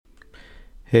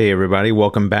Hey everybody,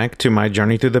 welcome back to my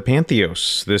journey through the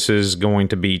Pantheos. This is going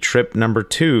to be trip number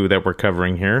 2 that we're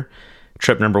covering here.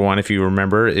 Trip number 1, if you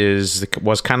remember,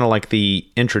 was kind of like the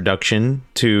introduction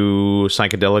to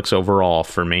psychedelics overall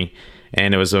for me.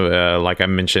 And it was, like I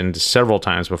mentioned several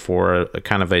times before, a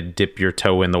kind of a dip your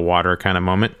toe in the water kind of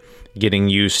moment, getting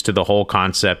used to the whole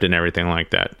concept and everything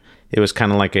like that. It was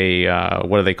kind of like a,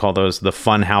 what do they call those? The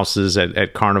fun houses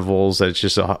at carnivals. It's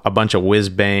just a bunch of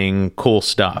whiz-bang cool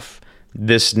stuff.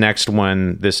 This next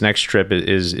trip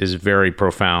is very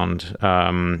profound,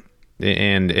 and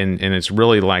it's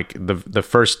really like the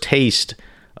first taste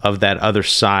of that other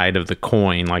side of the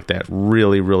coin, like that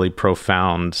really, really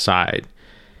profound side.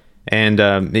 And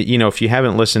if you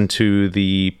haven't listened to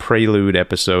the Prelude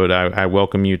episode, I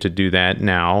welcome you to do that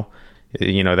now.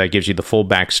 That gives you the full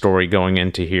backstory going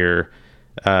into here.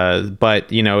 But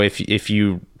if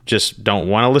you just don't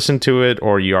want to listen to it,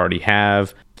 or you already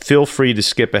have, feel free to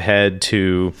skip ahead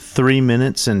to 3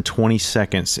 minutes and 20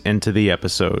 seconds into the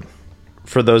episode.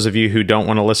 For those of you who don't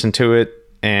want to listen to it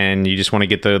and you just want to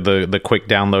get the quick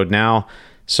download now.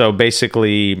 So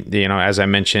basically, as I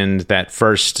mentioned, that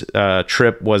first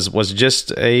trip was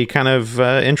just a kind of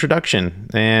introduction.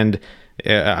 And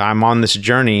I'm on this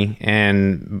journey,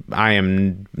 and I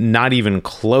am not even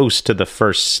close to the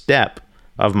first step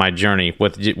of my journey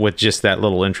with just that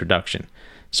little introduction.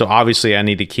 So obviously I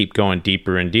need to keep going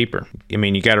deeper and deeper. I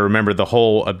mean, you got to remember the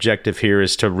whole objective here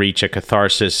is to reach a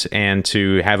catharsis and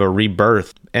to have a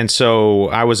rebirth. And so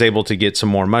I was able to get some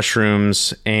more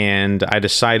mushrooms, and I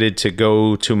decided to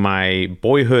go to my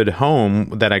boyhood home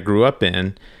that I grew up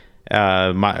in.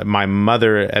 My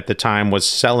mother at the time was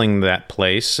selling that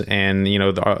place, and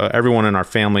everyone in our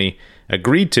family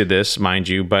agreed to this, mind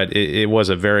you, but it was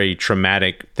a very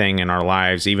traumatic thing in our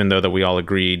lives. Even though that we all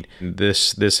agreed,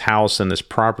 this house and this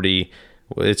property,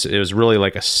 it was really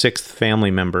like a sixth family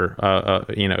member.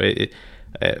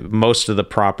 Most of the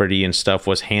property and stuff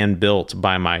was hand built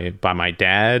by my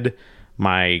dad.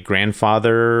 My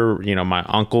grandfather, my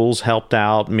uncles helped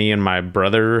out. Me and my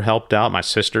brother helped out. My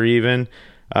sister even.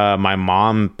 My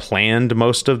mom planned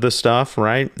most of the stuff,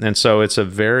 right? And so it's a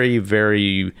very,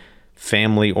 very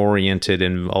family oriented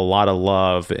and a lot of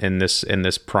love in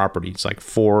this property. It's like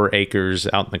 4 acres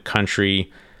out in the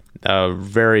country, a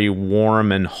very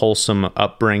warm and wholesome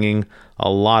upbringing, a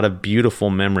lot of beautiful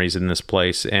memories in this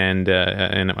place, and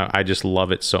I just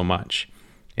love it so much.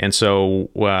 And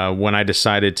so when I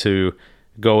decided to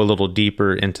go a little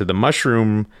deeper into the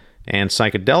mushroom and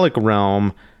psychedelic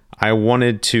realm, I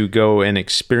wanted to go and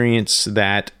experience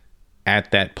that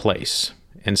at that place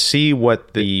and see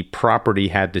what the property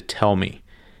had to tell me.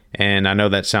 And I know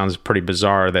that sounds pretty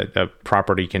bizarre that a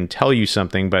property can tell you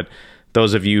something, but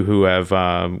those of you who have,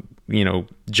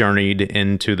 journeyed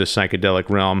into the psychedelic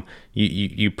realm,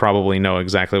 you probably know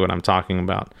exactly what I'm talking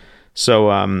about.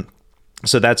 So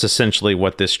that's essentially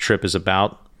what this trip is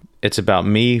about. It's about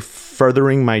me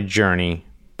furthering my journey,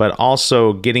 but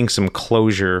also getting some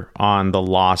closure on the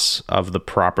loss of the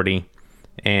property,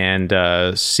 and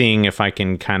seeing if I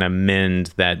can kind of mend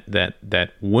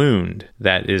that wound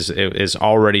that is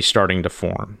already starting to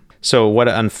form. So what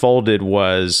unfolded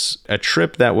was a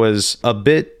trip that was a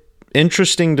bit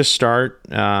interesting to start.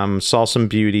 Saw some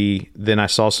beauty, then I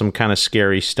saw some kind of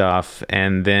scary stuff,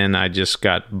 and then I just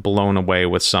got blown away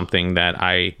with something that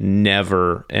I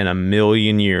never in a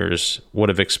million years would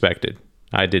have expected.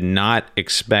 I did not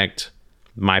expect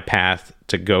my path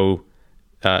to go,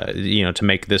 to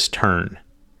make this turn.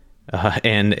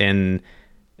 And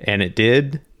it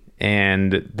did,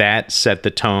 and that set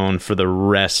the tone for the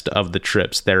rest of the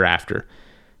trips thereafter.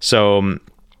 So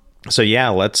yeah,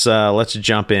 let's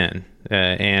jump in,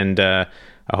 and I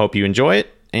hope you enjoy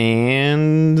it.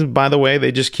 And by the way,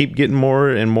 they just keep getting more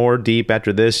and more deep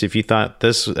after this. If you thought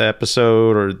this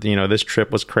episode or this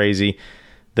trip was crazy,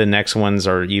 the next ones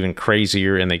are even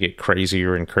crazier, and they get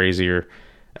crazier and crazier,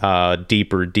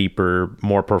 deeper,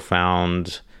 more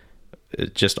profound.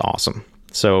 Just awesome.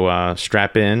 So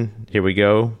strap in. Here we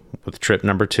go with trip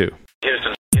number 2.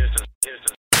 Houston.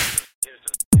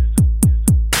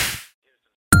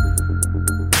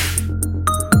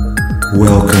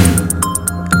 Welcome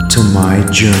to my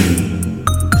journey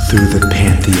through the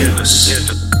Pantheos.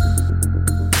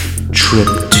 Trip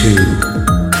 2.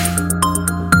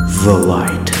 The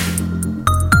Light.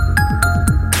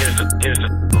 Houston.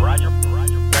 Roger.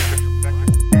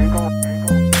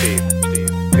 Steve.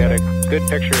 Got a good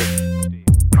picture of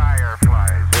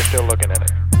fireflies. We're still looking at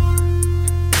it.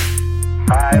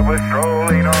 I was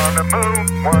strolling on the moon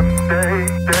one day.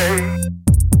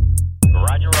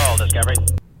 Roger roll, Discovery.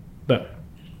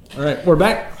 All right, we're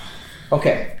back.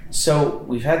 Okay, so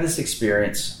we've had this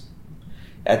experience.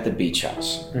 at the beach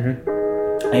house.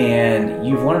 And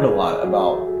you've learned a lot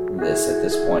about this at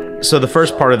this point. So the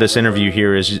first part of this interview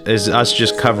here is us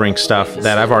just covering stuff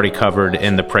that I've already covered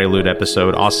in the Prelude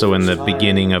episode, also in the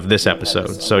beginning of this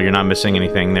episode. So you're not missing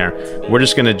anything there. We're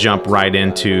just going to jump right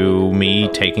into me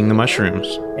taking the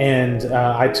mushrooms. And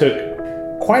I took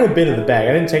quite a bit of the bag.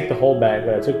 I didn't take the whole bag,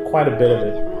 but I took quite a bit of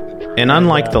it. And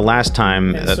unlike the last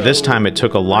time, this time it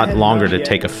took a lot longer to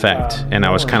take effect, and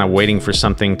I was kind of waiting for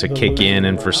something to kick in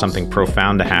and for something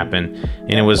profound to happen.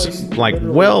 And it was like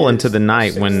well into the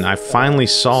night when I finally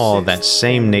saw that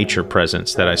same nature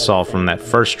presence that I saw from that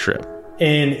first trip.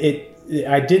 And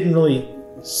I didn't really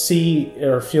see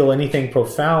or feel anything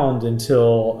profound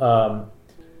until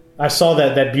I saw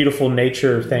that beautiful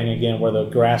nature thing again, where the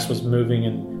grass was moving,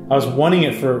 and I was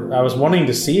wanting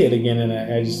to see it again, and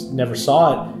I just never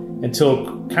saw it.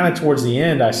 Until kind of towards the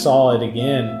end, I saw it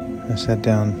again. I sat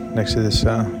down next to this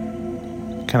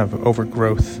kind of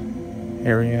overgrowth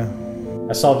area.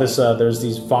 I saw this, there's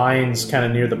these vines kind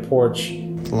of near the porch.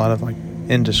 A lot of like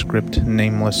indescript,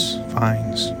 nameless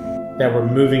vines. That were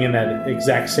moving in that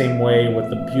exact same way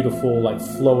with the beautiful like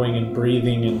flowing and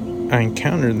breathing. And I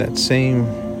encountered that same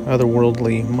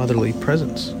otherworldly, motherly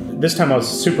presence. This time I was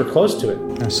super close to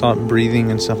it. I saw it breathing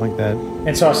and stuff like that.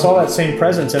 And so I saw that same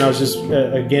presence, and I was just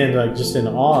again like just in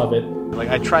awe of it. Like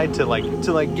I tried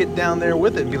to get down there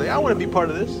with it and be like, I want to be part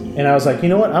of this. And I was like, you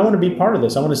know what? I want to be part of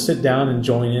this. I want to sit down and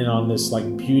join in on this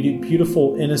like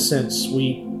beautiful, innocent,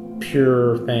 sweet,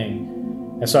 pure thing.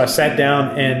 And so I sat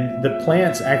down, and the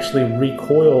plants actually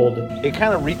recoiled. It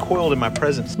kind of recoiled in my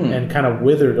presence and kind of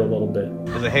withered a little bit.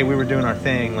 I was like, hey, we were doing our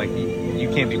thing. Like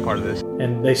you can't be part of this.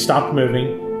 And they stopped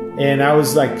moving. And I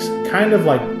was like, kind of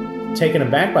like taken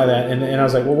aback by that. And I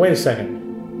was like, well, wait a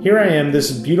second. Here I am,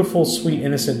 this beautiful, sweet,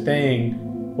 innocent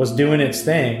thing was doing its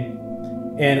thing.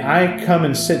 And I come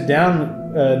and sit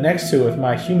down next to it with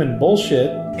my human bullshit.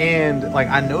 And like,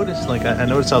 I noticed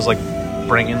I was like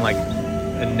bringing like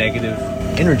a negative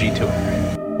energy to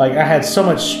it. Like I had so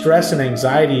much stress and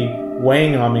anxiety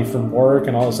weighing on me from work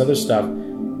and all this other stuff.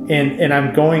 And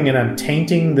I'm going and I'm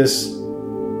tainting this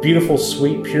beautiful,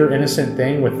 sweet, pure, innocent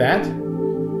thing with that.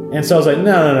 And so I was like,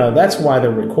 no, that's why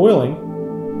they're recoiling.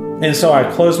 And so I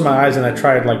closed my eyes and I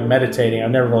tried like meditating.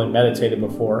 I've never really meditated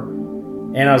before.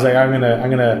 And I was like, I'm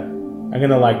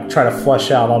gonna like try to flush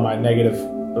out all my negative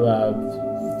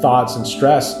thoughts and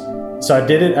stress. So I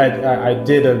did it. I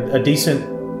did a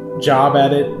decent job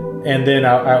at it. And then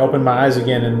I opened my eyes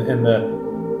again, and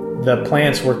the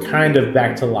plants were kind of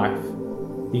back to life.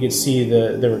 You could see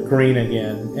they were green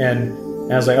again. And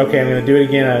I was like, okay, I'm going to do it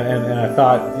again. And I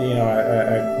thought,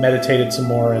 I meditated some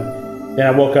more, and then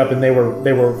I woke up and they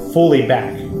were fully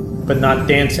back, but not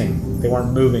dancing. They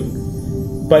weren't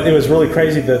moving. But it was really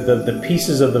crazy. The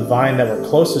pieces of the vine that were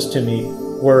closest to me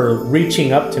were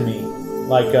reaching up to me,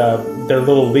 like their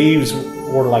little leaves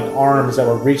were like arms that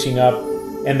were reaching up,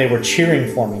 and they were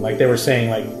cheering for me, like they were saying,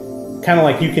 like kind of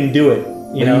like you can do it.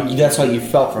 You know, that's what you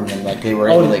felt from them, like they were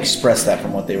able to express that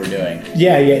from what they were doing.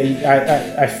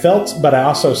 Yeah. I felt, but I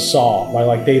also saw,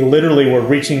 like they literally were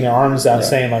reaching their arms out,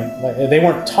 saying like they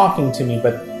weren't talking to me,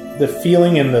 but the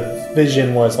feeling and the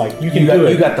vision was like you can do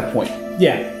it. You got the point.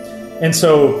 Yeah, and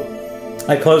so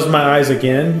I closed my eyes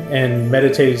again and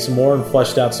meditated some more and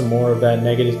flushed out some more of that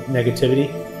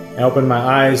negativity. I opened my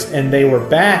eyes, and they were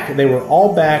back. They were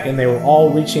all back, and they were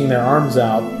all reaching their arms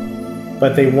out,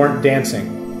 but they weren't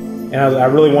dancing. And I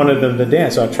really wanted them to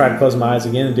dance, so I tried to close my eyes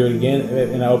again and do it again,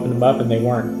 and I opened them up, and they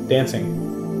weren't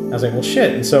dancing. I was like, well,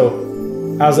 shit. And so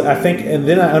and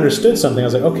then I understood something. I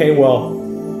was like, okay, well,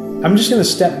 I'm just going to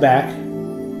step back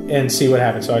and see what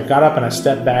happens. So I got up and I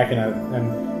stepped back,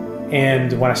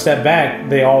 and when I stepped back,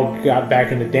 they all got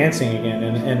back into dancing again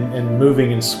and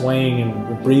moving and swaying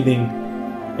and breathing.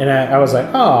 And I was like,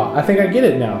 oh, I think I get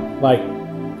it now. Like,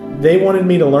 they wanted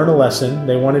me to learn a lesson.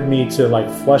 They wanted me to like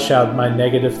flush out my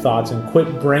negative thoughts and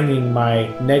quit bringing my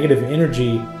negative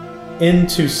energy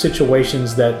into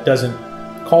situations that doesn't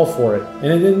call for it.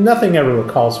 And nothing ever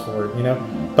calls for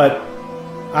it, But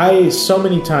I so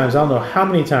many times, I don't know how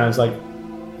many times, like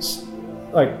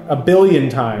a billion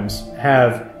times,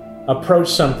 have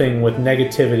approached something with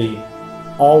negativity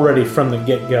already from the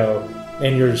get-go,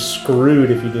 and you're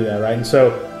screwed if you do that, right? And so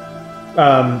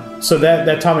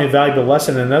that taught me a valuable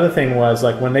lesson. Another thing was,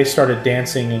 like, when they started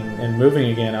dancing and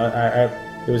moving again,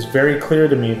 it was very clear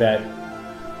to me that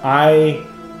I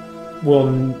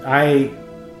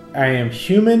am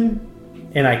human,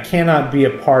 and I cannot be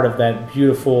a part of that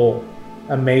beautiful,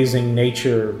 amazing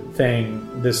nature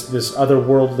thing, this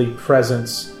otherworldly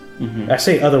presence. Mm-hmm. I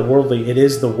say otherworldly, it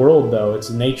is the world, though. It's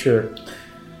nature.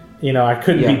 I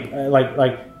couldn't be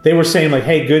like they were saying, like,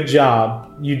 hey, good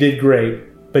job. you did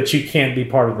great, but you can't be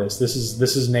part of this. This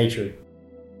is nature.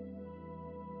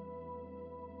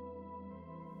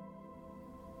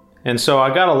 And so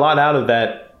I got a lot out of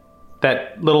that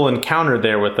little encounter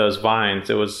there with those vines.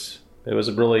 It was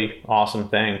a really awesome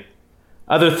thing.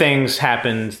 Other things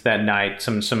happened that night.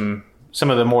 Some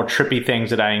of the more trippy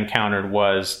things that I encountered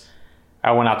was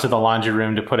I went out to the laundry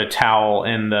room to put a towel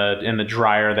in the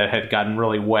dryer that had gotten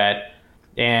really wet.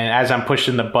 And as I'm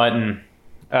pushing the button,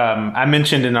 I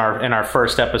mentioned in our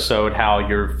first episode how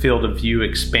your field of view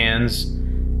expands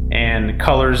and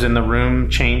colors in the room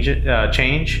change.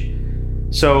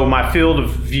 So my field of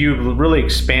view really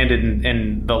expanded,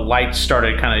 and the lights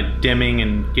started kind of dimming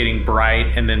and getting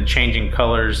bright and then changing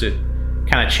colors. It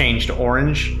kind of changed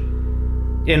orange.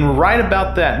 And right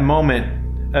about that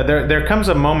moment, there comes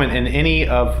a moment in any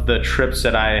of the trips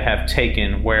that I have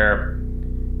taken where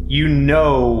you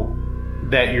know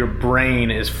that your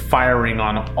brain is firing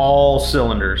on all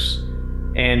cylinders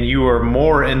and you are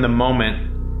more in the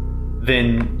moment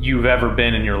than you've ever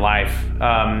been in your life.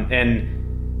 And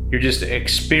you're just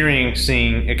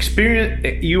experiencing,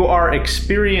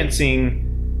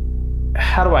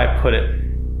 how do I put it?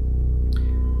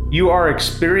 You are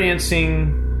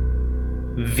experiencing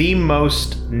the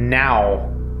most now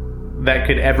that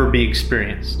could ever be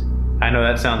experienced. I know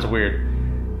that sounds weird.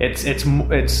 It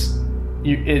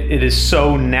is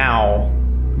so now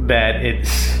that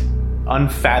it's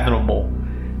unfathomable.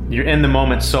 You're in the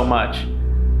moment so much.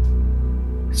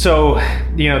 So,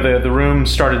 the room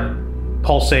started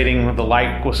pulsating, the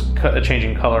light was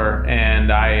changing color,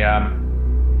 and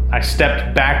I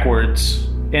stepped backwards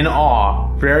in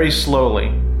awe very slowly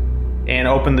and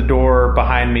opened the door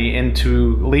behind me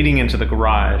leading into the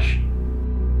garage.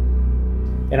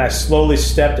 And I slowly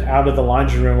stepped out of the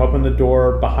laundry room, opened the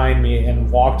door behind me, and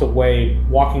walked away,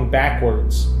 walking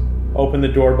backwards. Opened the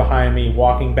door behind me,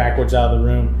 walking backwards out of the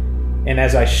room. And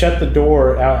as I shut the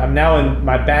door,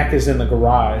 my back is in the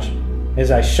garage. As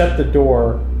I shut the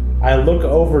door, I look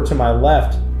over to my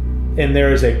left, and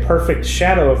there is a perfect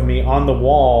shadow of me on the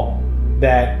wall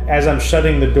that, as I'm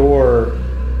shutting the door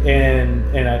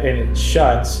and it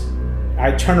shuts,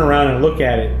 I turn around and look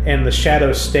at it, and the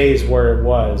shadow stays where it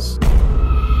was.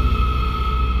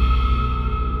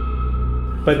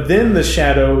 But then the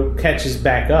shadow catches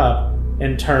back up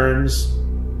and turns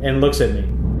and looks at me.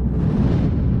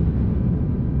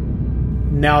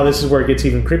 Now this is where it gets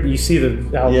even creepy. You see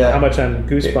how much I'm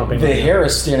goosebumping. The hair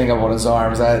is standing up on his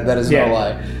arms. That is no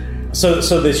lie. So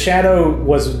the shadow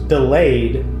was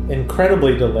delayed,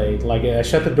 incredibly delayed. Like I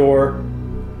shut the door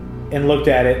and looked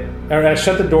at it, or I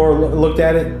shut the door, looked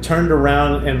at it, turned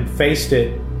around and faced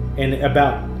it, and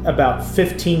about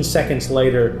 15 seconds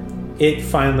later, it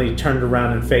finally turned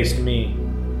around and faced me.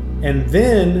 And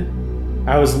then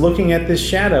I was looking at this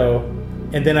shadow,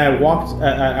 and then I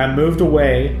moved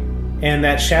away. And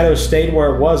that shadow stayed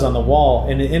where it was on the wall,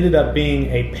 and it ended up being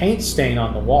a paint stain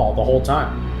on the wall the whole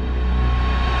time.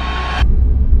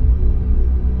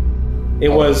 It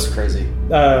was crazy.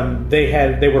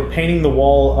 They were painting the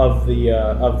wall of the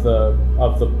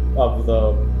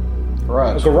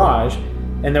garage,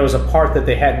 and there was a part that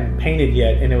they hadn't painted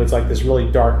yet, and it was like this really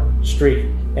dark streak,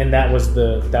 and that was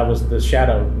the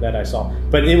shadow that I saw.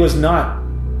 But it was not.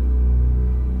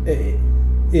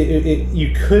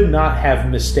 You could not have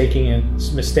mistaken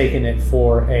it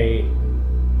for a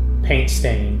paint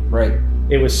stain. Right.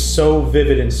 It was so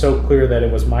vivid and so clear that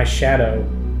it was my shadow,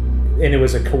 and it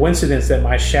was a coincidence that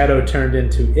my shadow turned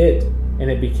into it, and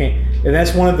it became. And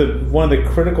that's one of the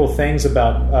critical things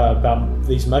about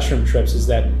these mushroom trips is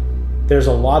that there's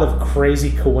a lot of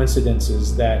crazy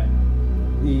coincidences that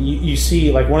you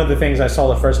see. Like one of the things I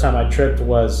saw the first time I tripped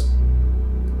was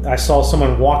I saw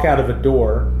someone walk out of a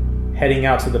door heading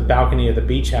out to the balcony of the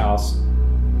beach house,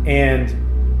 and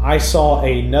I saw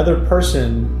another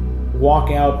person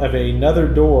walk out of another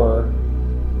door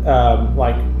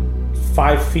like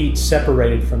 5 feet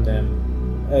separated from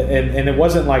them, and it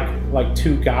wasn't like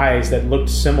two guys that looked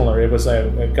similar. It was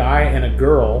a guy and a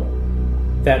girl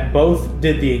that both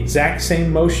did the exact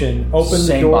same motion, opened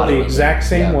the door the exact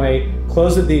same way,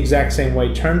 closed it the exact same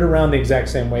way, turned around the exact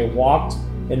same way, walked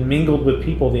and mingled with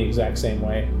people the exact same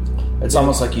way. It's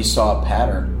almost like you saw a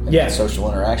pattern in social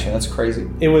interaction. That's crazy.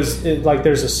 It was like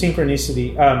there's a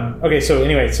synchronicity. Okay, so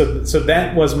anyway, so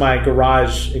that was my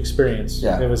garage experience.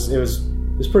 Yeah, it was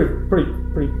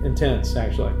pretty intense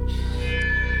actually.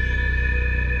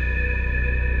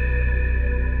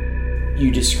 You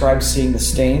described seeing the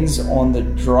stains on the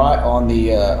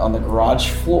garage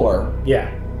floor.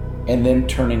 Yeah, and then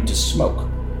turning to smoke.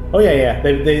 Oh yeah.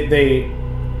 They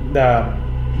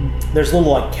there's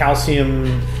little like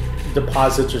calcium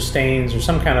deposits or stains or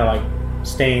some kind of like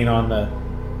stain on the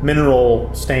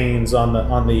mineral stains on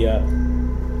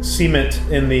the cement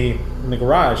in the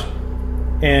garage.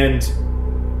 And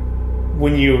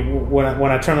when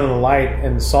I turned on the light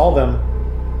and saw them,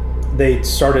 they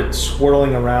started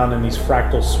swirling around in these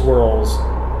fractal swirls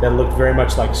that looked very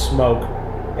much like smoke.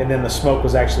 And then the smoke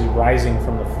was actually rising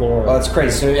from the floor. Oh, that's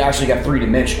crazy. So it actually got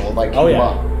three-dimensional, like oh came yeah,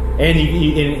 up. and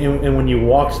and when you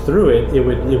walked through it, it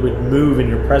would move in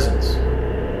your presence.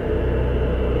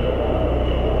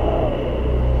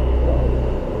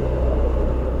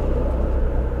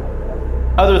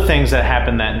 Other things that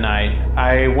happened that night,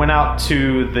 I went out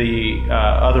to the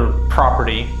other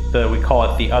property, we call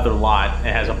it the other lot.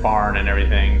 It has a barn and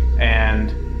everything,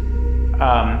 and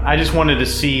I just wanted to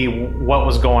see what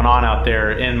was going on out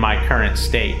there in my current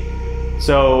state.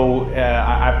 So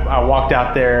I walked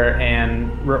out there,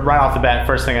 and right off the bat,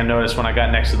 first thing I noticed when I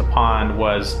got next to the pond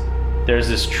was there's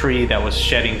this tree that was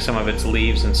shedding some of its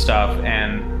leaves and stuff,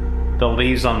 and the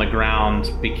leaves on the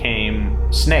ground became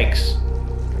snakes.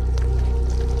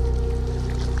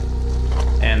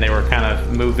 And they were kind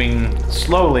of moving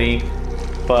slowly,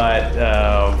 but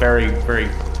very, very,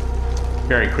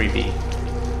 very creepy.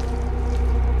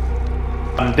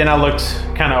 Then I looked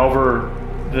kind of over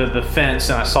the fence,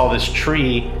 and I saw this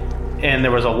tree, and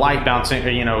there was a light bouncing,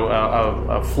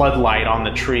 a floodlight on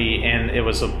the tree, and it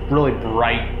was a really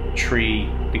bright tree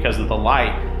because of the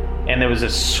light. And there was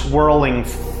this swirling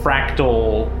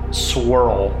fractal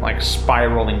swirl, like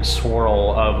spiraling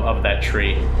swirl of that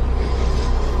tree.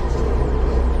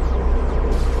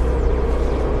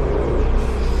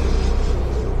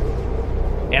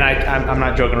 And I'm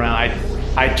not joking around.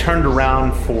 I turned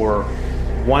around for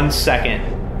 1 second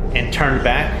and turned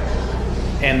back,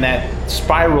 and that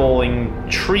spiraling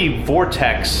tree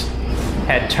vortex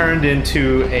had turned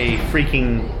into a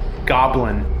freaking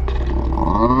goblin.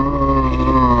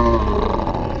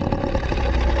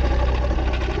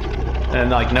 And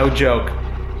like, no joke,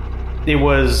 it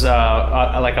was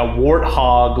like a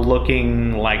warthog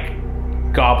looking like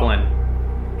goblin,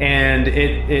 and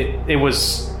it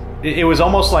was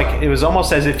almost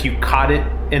as if you caught it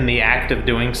in the act of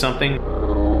doing something.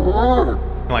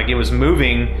 Like, it was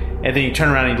moving, and then you turn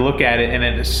around and you look at it, and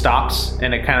it stops,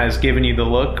 and it kind of is giving you the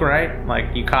look, right?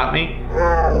 Like, you caught me?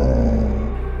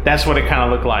 That's what it kind of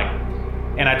looked like.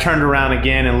 And I turned around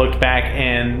again and looked back,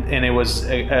 and it was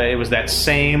that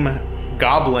same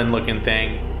goblin-looking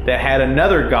thing that had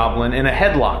another goblin in a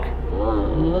headlock.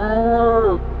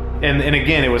 And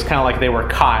again, it was kind of like they were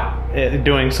caught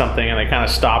doing something, and they kind of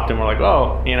stopped and were like,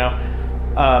 oh,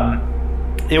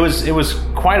 it was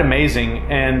quite amazing.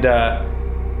 And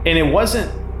it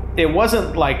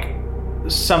wasn't like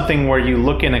something where you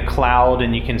look in a cloud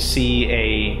and you can see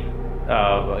a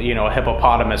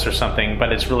hippopotamus or something,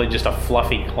 but it's really just a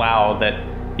fluffy cloud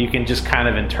that you can just kind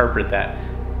of interpret that.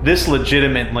 This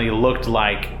legitimately looked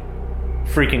like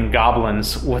freaking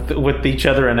goblins with each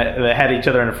other, and they had each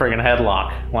other in a freaking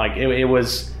headlock. Like, it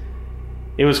was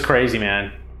crazy,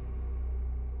 man.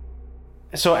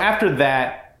 So after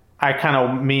that, I kind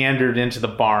of meandered into the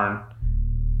barn.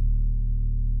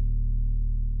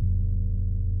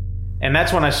 And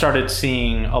that's when I started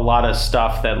seeing a lot of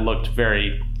stuff that looked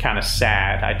very kind of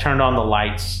sad. I turned on the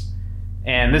lights,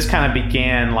 and this kind of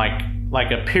began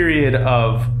like a period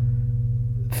of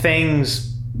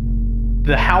things,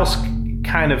 the house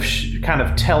kind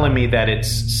of telling me that it's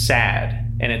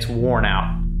sad and it's worn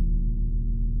out.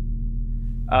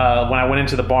 When I went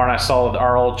into the barn, I saw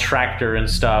our old tractor and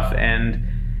stuff, and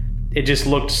it just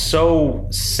looked so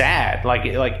sad. Like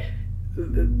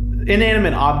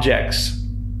inanimate objects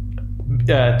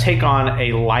take on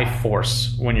a life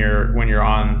force when you're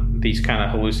on these kind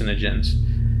of hallucinogens,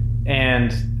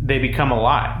 and they become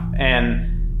alive.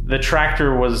 And the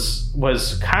tractor was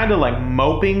kind of like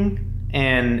moping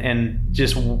and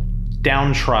just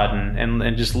downtrodden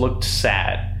and just looked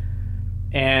sad.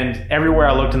 And everywhere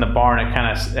I looked in the barn, it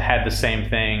kind of had the same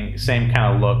thing, same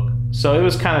kind of look. So it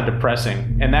was kind of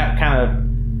depressing, and that kind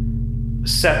of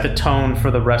set the tone for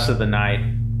the rest of the night.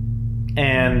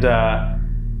 And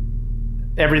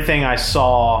everything I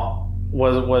saw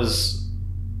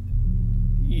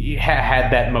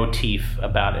had that motif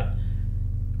about it.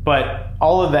 But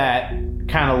all of that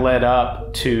kind of led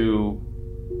up to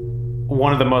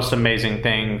one of the most amazing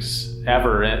things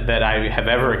ever that I have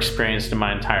ever experienced in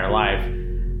my entire life.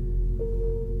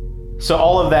 So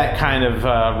all of that kind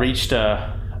of reached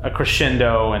a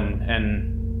crescendo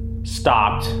and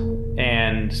stopped,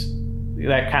 and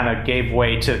that kind of gave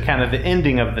way to kind of the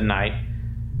ending of the night.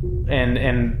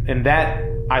 And that,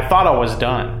 I thought I was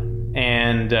done.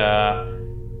 And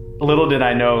little did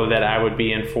I know that I would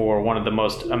be in for one of the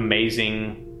most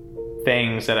amazing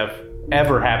things that have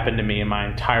ever happened to me in my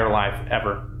entire life,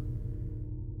 ever.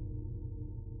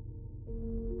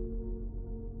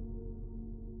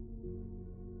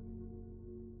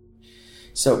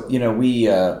 So, we,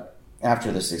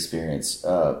 after this experience,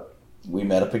 we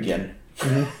met up again.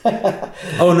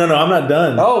 Oh, no, I'm not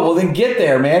done. Oh, well, then get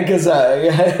there, man, because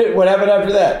what happened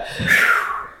after that?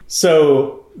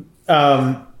 So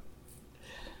I'm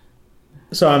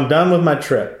done with my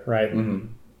trip, right? Mm-hmm.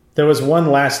 There was one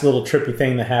last little trippy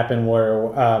thing that happened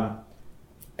where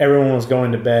everyone was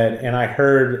going to bed, and I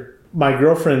heard my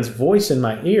girlfriend's voice in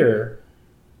my ear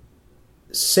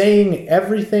saying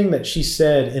everything that she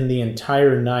said in the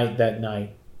entire night that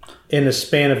night in a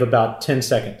span of about 10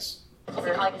 seconds. It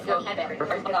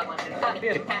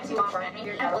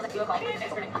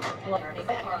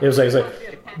was like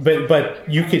but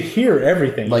you could hear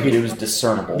everything. Like it was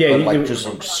discernible, yeah, but like just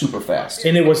like super fast.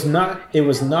 And it was not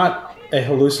a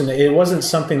hallucination. It wasn't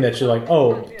something that you're like,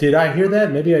 oh, did I hear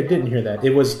that? Maybe I didn't hear that.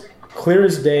 It was clear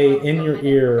as day in your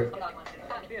ear,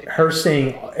 her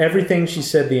saying everything she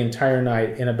said the entire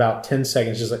night in about 10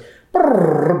 seconds, just like,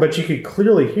 but you could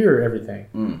clearly hear everything.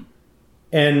 Mm.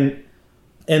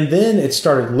 And then it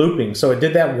started looping. So it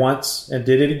did that once and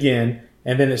did it again,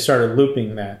 and then it started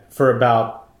looping that for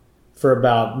about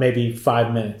maybe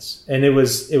 5 minutes. And it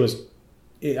was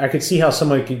I could see how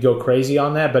somebody could go crazy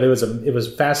on that, but it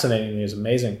was fascinating. It was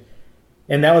amazing.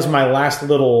 And that was my last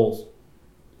little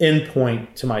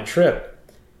endpoint to my trip.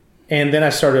 And then I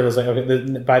was like,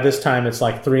 okay, by this time it's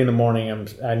like 3 a.m.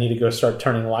 I need to go start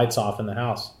turning lights off in the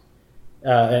house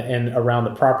and around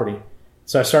the property.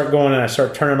 So I start going and I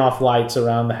start turning off lights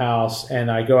around the house, and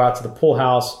I go out to the pool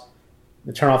house,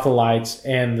 I turn off the lights,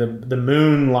 and the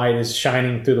moonlight is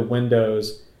shining through the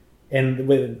windows. And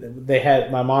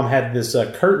my mom had this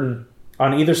curtain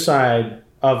on either side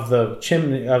of the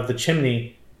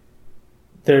chimney.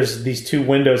 There's these 2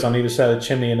 windows on either side of the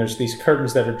chimney, and there's these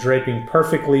curtains that are draping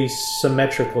perfectly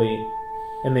symmetrically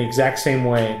in the exact same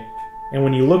way. And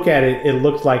when you look at it, it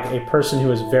looked like a person who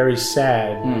was very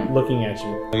sad looking at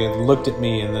you. It looked at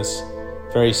me in this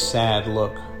very sad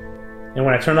look. And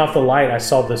when I turned off the light, I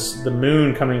saw the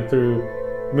moonlight coming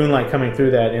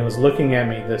through that, and it was looking at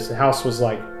me. This house was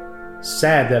like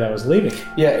sad that I was leaving.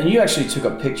 Yeah, and you actually took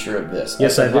a picture of this.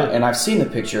 Yes, I did. And I've seen the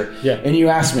picture. Yeah. And you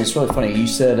asked me, it's really funny. You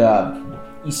said,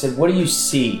 what do you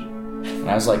see? And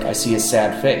I was like, I see a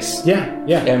sad face. Yeah.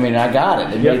 I mean, I got it.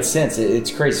 It Yep. made sense.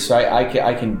 It's crazy. So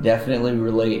I can definitely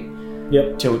relate.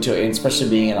 Yep. To and especially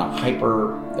being in a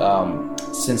hyper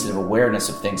sensitive awareness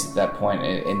of things at that point,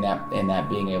 and that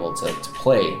being able to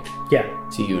play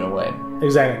to you in a way.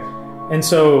 Exactly. And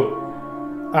so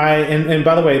and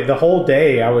by the way, the whole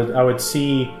day I would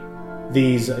see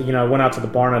these, I went out to the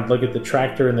barn, I'd look at the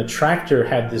tractor, and the tractor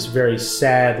had this very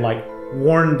sad, like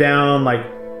worn down, like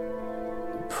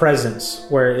presence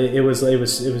where it was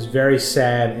very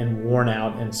sad and worn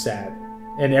out and sad.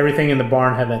 And everything in the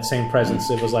barn had that same presence.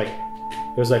 It was like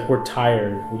we're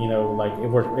tired, like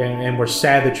we're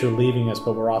sad that you're leaving us,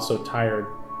 but we're also tired.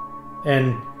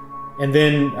 And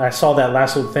then I saw that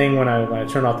last little thing when I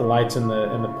turned off the lights in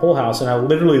the pool house, and I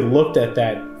literally looked at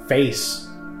that face,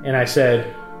 and I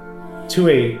said to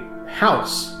a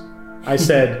house, I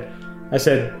said,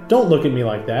 "Don't look at me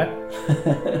like that."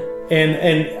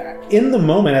 and in the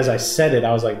moment as I said it,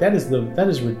 I was like, that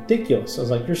is ridiculous. I was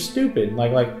like, you're stupid.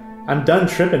 Like I'm done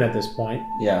tripping at this point.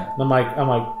 Yeah. And I'm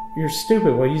like, you're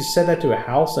stupid. Well, you said that to a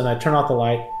house. And I turn off the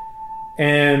light,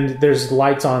 and there's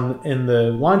lights on in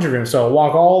the laundry room. So I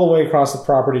walk all the way across the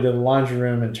property to the laundry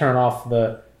room and turn off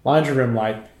the laundry room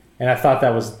light. And I thought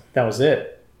that was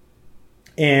it.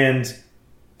 And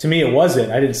to me, it was it.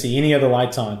 I didn't see any other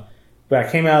lights on. But I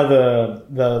came out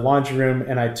of the laundry room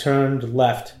and I turned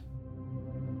left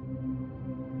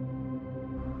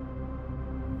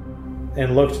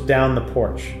and looked down the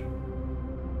porch.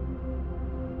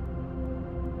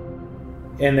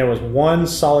 And there was one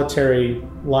solitary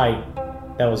light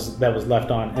that was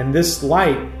left on. And this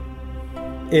light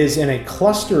is in a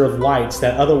cluster of lights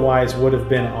that otherwise would have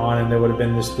been on, and there would have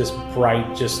been this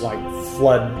bright, just like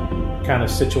flood kind of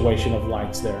situation of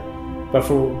lights there.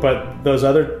 But those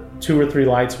other 2 or 3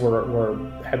 lights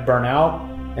had burned out,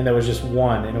 and there was just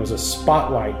one, and it was a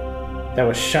spotlight that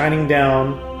was shining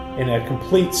down in a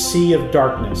complete sea of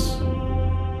darkness.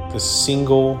 The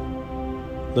single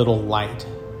little light.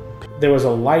 There was a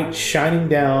light shining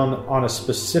down on a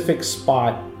specific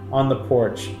spot on the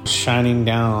porch. Shining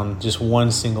down, just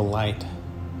one single light,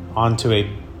 onto a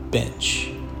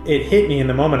bench. It hit me in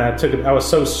the moment. I was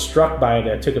so struck by it,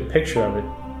 I took a picture of it.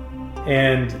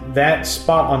 And that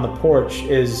spot on the porch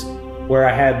is where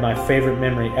I had my favorite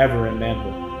memory ever in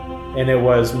manhood. And it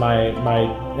was my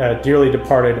dearly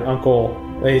departed uncle.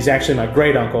 He's actually my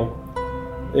great uncle.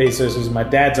 He says he's my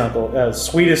dad's uncle.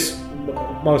 Sweetest,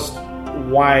 most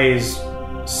wise,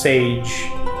 sage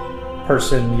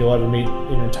person you'll ever meet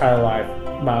in your entire life.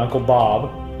 My Uncle Bob.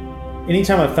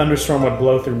 Anytime a thunderstorm would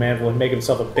blow through Manville, he'd make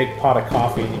himself a big pot of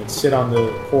coffee and he would sit on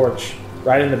the porch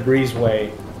right in the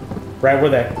breezeway, right where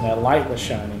that light was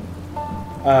shining.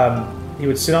 He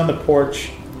would sit on the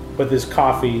porch with his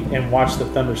coffee and watch the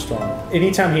thunderstorm.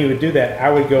 Anytime he would do that, I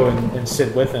would go and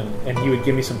sit with him, and he would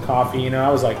give me some coffee. I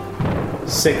was like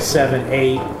 6, 7,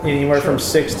 8, anywhere from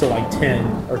 6 to like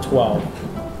 10 or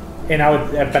 12. And I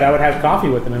would have coffee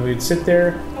with him, and we'd sit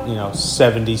there.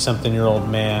 70-something-year-old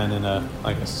man and a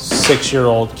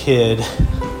 6-year-old kid.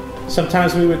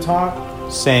 Sometimes we would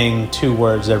talk, saying 2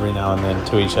 words every now and then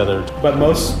to each other. But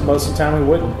most of the time we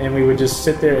wouldn't, and we would just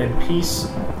sit there in peace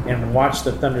and watch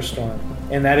the thunderstorm.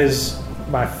 And that is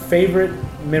my favorite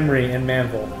memory in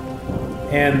Manville.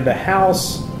 And the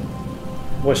house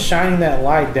was shining that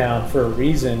light down for a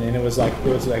reason, and it was like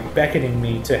beckoning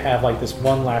me to have like this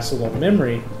one last little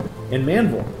memory in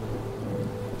Manville.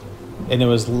 And it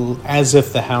was as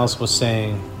if the house was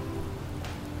saying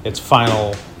its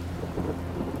final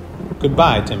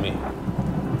goodbye to me.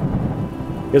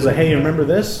 He was like, "Hey, you remember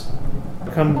this?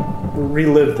 Come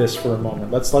relive this for a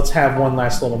moment. Let's have one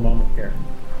last little moment here."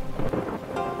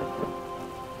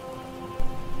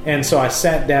 And so I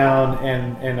sat down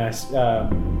and I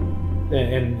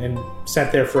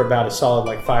sat there for about a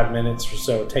solid 5 minutes or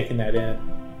so, taking that in.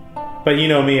 But you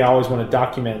know me, I always want to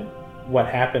document what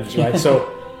happens, right?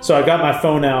 So I got my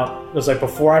phone out. It was like,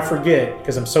 before I forget,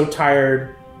 because I'm so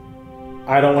tired,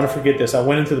 I don't want to forget this. I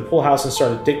went into the pool house and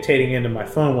started dictating into my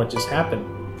phone what just happened.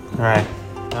 All right.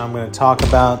 Now I'm going to talk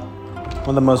about one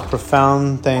of the most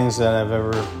profound things that I've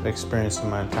ever experienced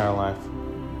in my entire life.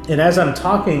 And as I'm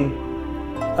talking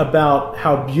about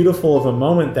how beautiful of a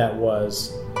moment that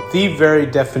was, the very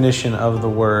definition of the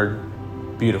word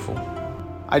beautiful,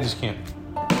 I just can't.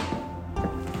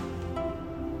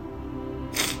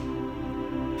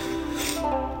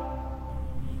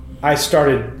 I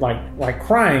started like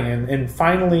crying and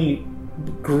finally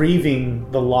grieving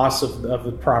the loss of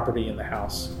the property in the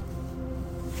house.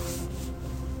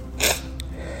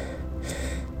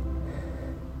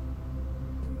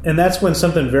 And that's when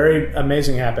something very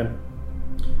amazing happened.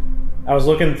 I was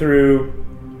looking through,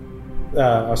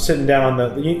 I was sitting down on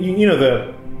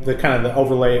the kind of the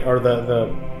overlay, or the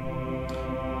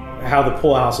how the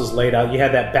pool house is laid out. You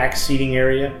had that back seating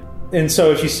area. And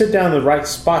so if you sit down in the right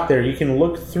spot there, you can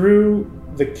look through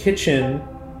the kitchen,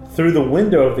 through the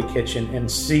window of the kitchen,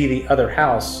 and see the other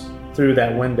house through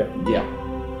that window. Yeah.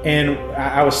 And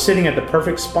I was sitting at the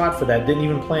perfect spot for that, didn't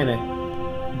even plan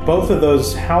it. Both of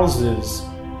those houses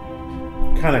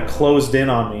kind of closed in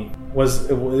on me.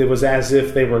 It was as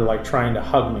if they were like trying to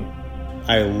hug me.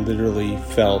 I literally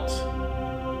felt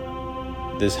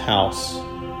this house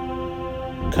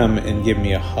come and give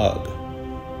me a hug.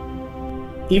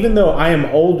 Even though I am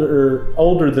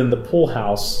older than the pool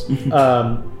house,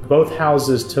 both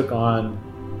houses took on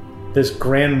this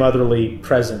grandmotherly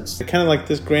presence. Kind of like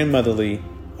this grandmotherly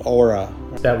aura.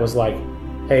 That was like,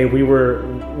 hey, we were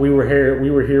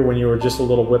here when you were just a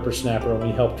little whippersnapper, and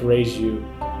we helped raise you.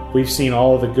 We've seen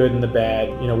all of the good and the bad.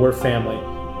 We're family.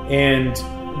 And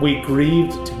we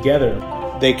grieved together.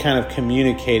 They kind of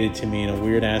communicated to me in a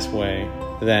weird-ass way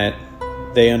that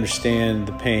they understand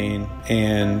the pain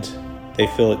and they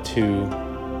feel it too.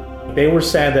 They were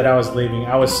sad that I was leaving.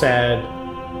 I was sad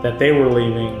that they were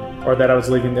leaving, or that I was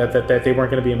leaving, that they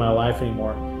weren't going to be in my life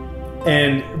anymore.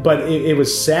 But it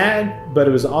was sad, but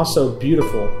it was also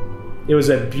beautiful. It was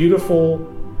a beautiful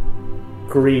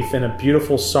grief and a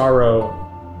beautiful sorrow.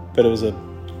 But it was a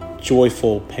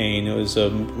joyful pain. It was a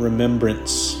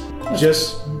remembrance.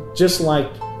 Just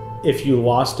like if you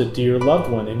lost a dear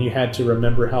loved one and you had to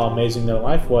remember how amazing their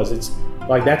life was. It's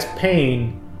like, that's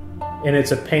pain, and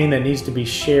it's a pain that needs to be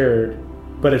shared,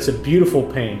 but it's a beautiful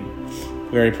pain.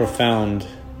 Very profound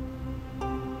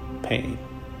pain.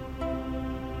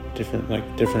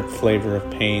 Different flavor of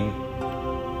pain.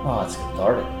 Oh, it's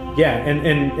cathartic. Yeah,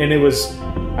 and it was,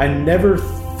 I never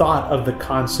thought of the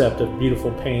concept of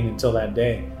beautiful pain until that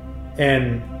day.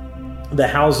 And the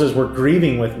houses were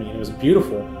grieving with me, and it was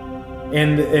beautiful.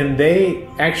 And they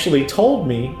actually told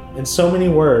me in so many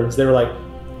words, they were like,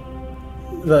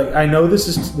 I know this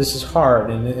is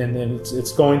hard, and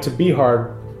it's going to be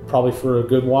hard probably for a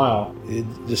good while.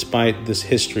 Despite this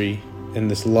history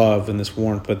and this love and this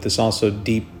warmth, but this also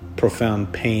deep,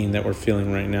 profound pain that we're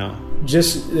feeling right now.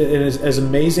 Just as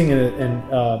amazing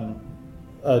and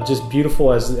just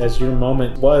beautiful as your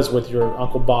moment was with your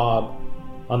Uncle Bob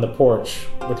on the porch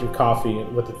with your coffee,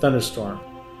 with the thunderstorm.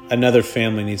 another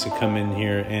family needs to come in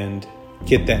here and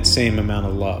get that same amount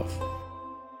of love.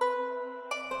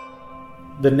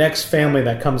 The next family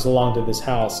that comes along to this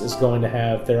house is going to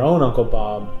have their own Uncle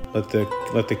Bob. Let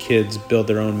the kids build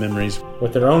their own memories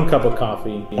with their own cup of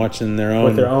coffee, watching their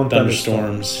own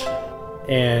thunderstorms.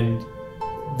 And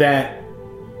that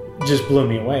just blew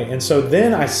me away. And so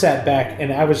then I sat back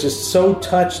and I was just so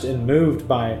touched and moved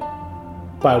by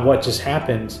what just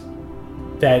happened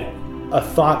that a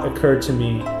thought occurred to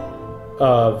me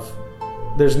of,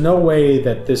 there's no way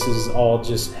that this is all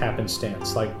just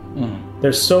happenstance. Like,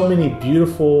 there's so many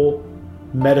beautiful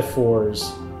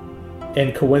metaphors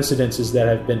and coincidences that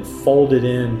have been folded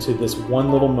into this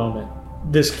one little moment.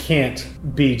 This can't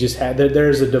be just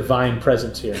there's a divine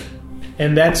presence here.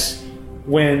 And that's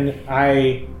when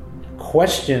I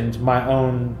questioned my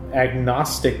own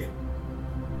agnostic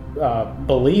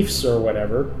beliefs or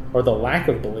whatever, or the lack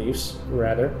of beliefs,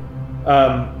 rather.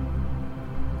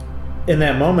 In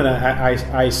that moment,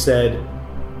 I said,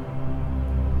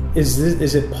 is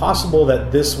it possible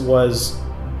that this was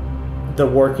the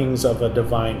workings of a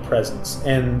divine presence?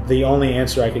 And the only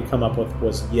answer I could come up with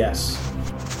was yes.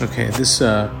 Okay, this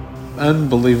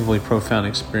unbelievably profound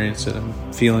experience that I'm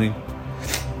feeling.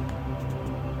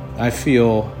 I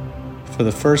feel for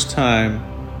the first time,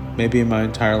 maybe in my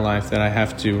entire life, that I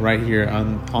have to, right here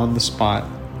on the spot,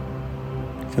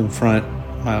 confront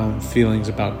my own feelings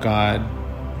about God.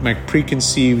 My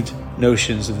preconceived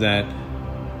notions of that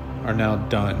are now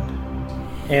done.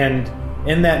 And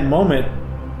in that moment,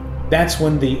 that's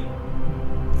when the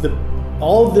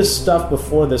all of this stuff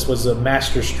before this was a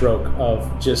masterstroke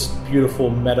of just beautiful,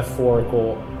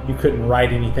 metaphorical. You couldn't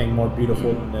write anything more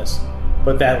beautiful than this.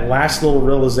 But that last little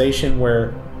realization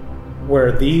where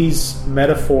these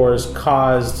metaphors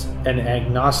caused an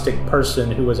agnostic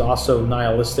person who was also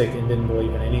nihilistic and didn't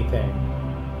believe in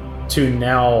anything to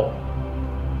now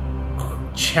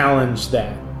challenge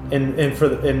that in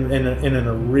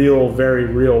a real, very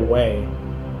real way,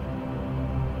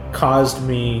 caused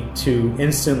me to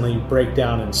instantly break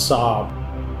down and sob.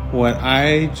 What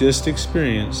I just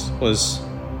experienced was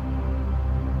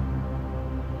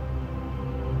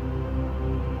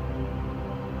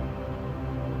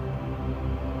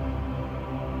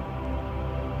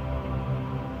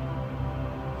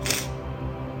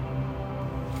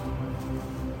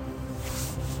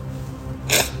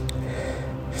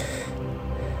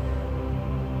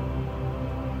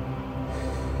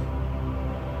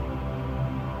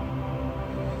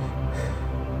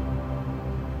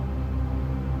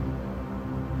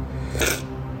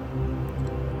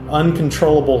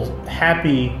uncontrollable,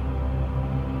 happy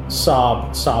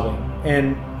sobbing.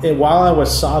 And while I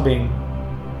was sobbing,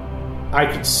 I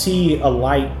could see a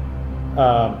light,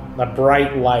 a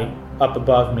bright light up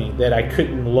above me that I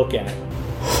couldn't look at.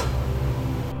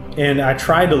 And I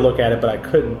tried to look at it, but I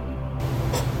couldn't.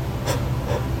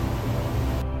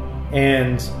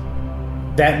 And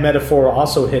that metaphor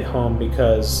also hit home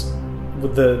because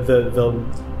the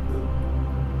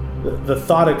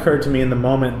thought occurred to me in the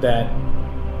moment that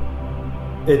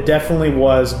it definitely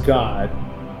was God.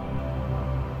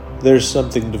 There's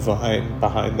something divine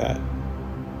behind that.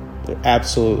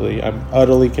 Absolutely. I'm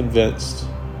utterly convinced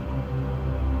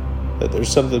that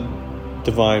there's something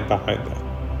divine behind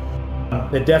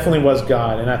that. It definitely was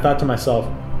God. And I thought to myself...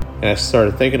 And I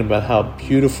started thinking about how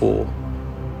beautiful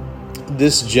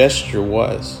this gesture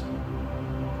was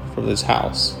from this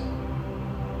house.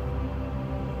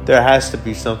 There has to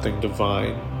be something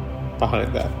divine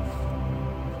behind that.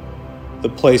 The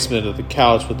placement of the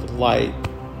couch with the light.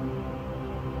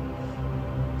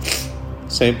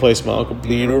 Same place my Uncle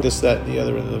being, this, that, and the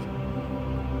other, in the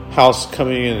house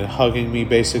coming in and hugging me,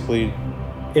 basically.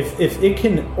 If it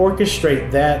can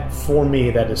orchestrate that for me,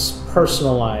 that is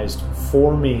personalized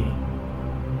for me,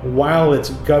 while it's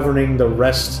governing the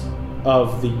rest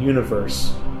of the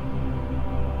universe,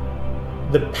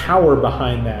 the power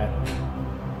behind that.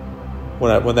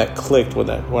 When that clicked, when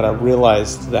I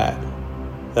realized that,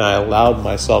 and I allowed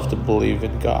myself to believe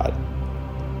in God,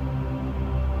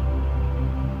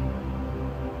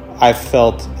 I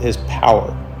felt His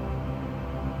power.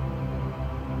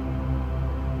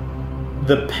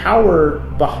 The power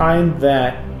behind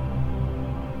that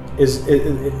is,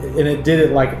 and it did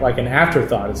it like an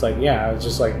afterthought. It's like, yeah, I was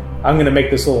just like, I'm going to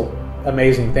make this little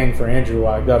amazing thing for Andrew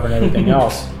while I govern everything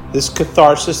else. This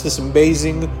catharsis, this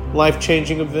amazing,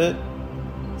 life-changing event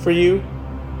for you,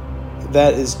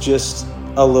 that is just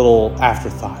a little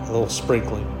afterthought, a little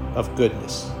sprinkling of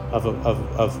goodness,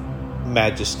 of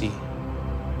majesty.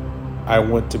 I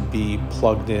want to be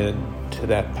plugged in to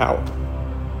that power.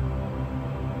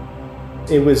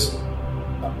 It was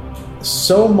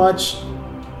so much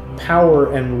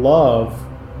power and love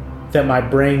that my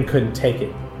brain couldn't take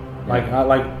it.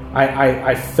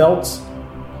 I felt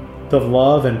the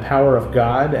love and power of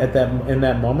God in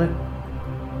that moment,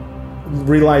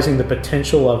 realizing the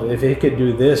potential of if it could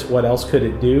do this, what else could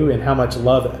it do, and how much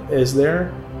love is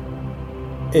there.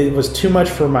 It was too much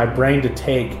for my brain to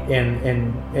take,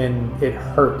 and it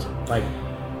hurt.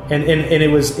 And it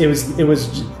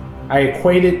was. I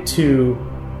equate it to,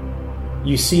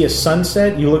 you see a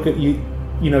sunset, you look at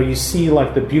you see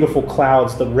like the beautiful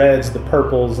clouds, the reds, the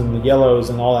purples, and the yellows,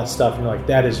 and all that stuff, and you're like,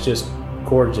 that is just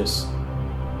gorgeous.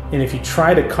 And if you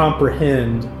try to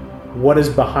comprehend what is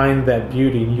behind that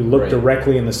beauty, and you look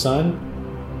directly in the sun,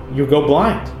 you go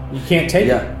blind. You can't take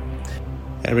it.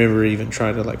 I remember even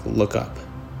trying to like look up.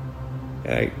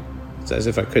 It's as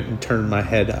if I couldn't turn my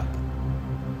head up.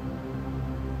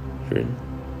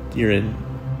 You're in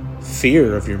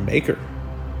fear of your maker.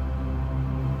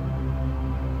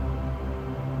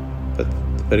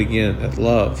 But again, that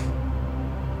love,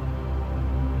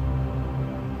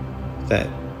 that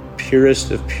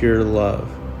purest of pure love,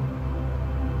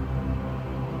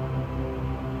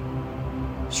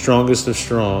 strongest of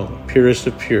strong, purest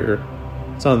of pure,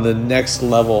 it's on the next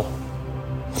level.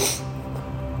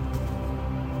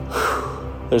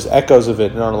 There's echoes of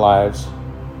it in our lives.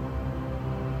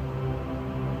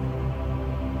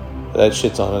 That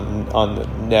shit's on the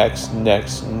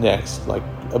next, like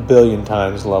a billion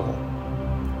times level.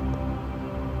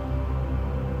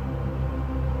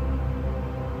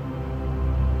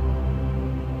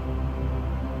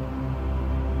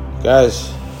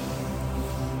 Guys,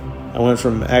 I went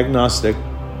from agnostic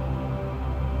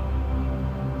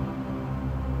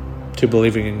to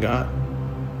believing in God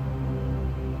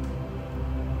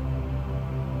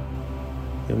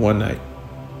in one night.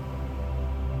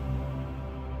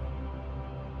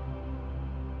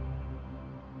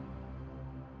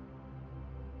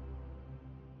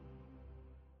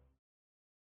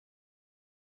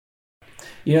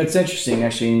 You know, it's interesting,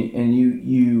 actually, and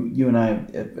you and I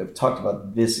have talked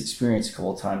about this experience a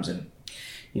couple of times, and,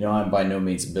 you know, I'm by no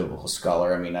means a biblical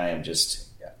scholar. I mean, I am just,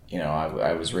 you know,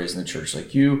 I was raised in the church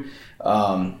like you,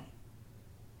 but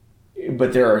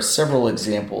there are several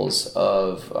examples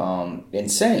of,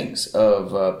 and sayings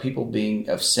of people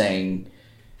saying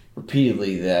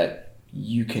repeatedly that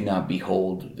you cannot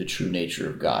behold the true nature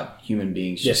of God. Human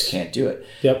beings just can't do it.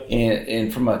 Yep.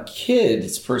 And from a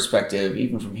kid's perspective,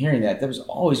 even from hearing that was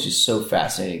always just so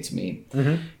fascinating to me.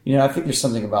 Mm-hmm. You know, I think there's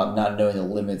something about not knowing the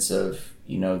limits of,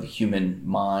 you know, the human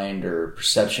mind or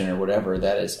perception or whatever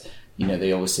that is. You know,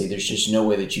 they always say there's just no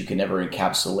way that you can ever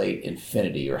encapsulate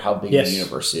infinity or how big the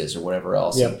universe is or whatever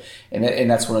else. Yep.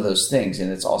 And that's one of those things. And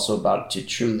it's also about to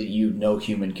truly, no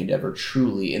human could ever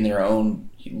truly, in their own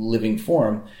living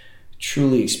form,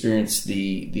 truly experience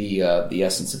the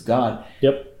essence of God.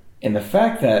 Yep. And the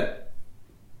fact that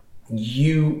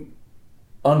you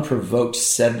unprovoked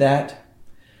said that,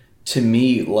 to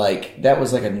me, like, that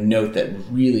was like a note that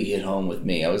really hit home with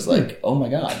me. I was like, oh my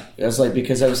God. I was like,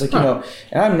 because I was like, you know,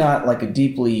 and I'm not like a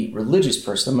deeply religious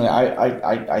person. I mean,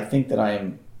 I think that I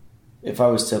am, if I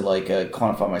was to like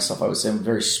quantify myself, I would say I'm a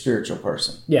very spiritual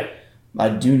person. Yeah. I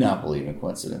do not believe in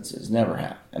coincidences, never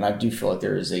have. And I do feel like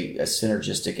there is a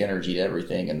synergistic energy to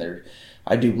everything, and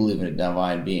I do believe in a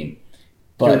divine being.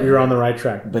 But you're on the right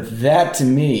track. But that, to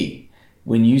me,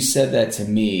 when you said that to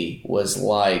me, was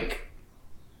like,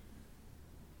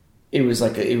 it was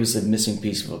a missing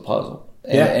piece of a puzzle.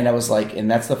 And I was like,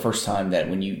 and that's the first time that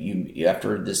when you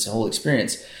after this whole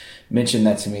experience mentioned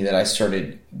that to me, that I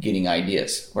started getting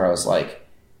ideas where I was like,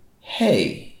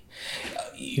 hey,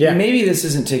 maybe this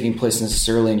isn't taking place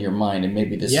necessarily in your mind, and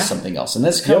maybe this is something else. And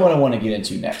that's kind of what I want to get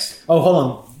into next. Oh, hold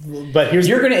on. But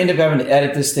you're going to end up having to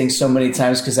edit this thing so many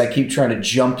times because I keep trying to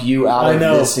jump you out of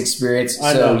this experience.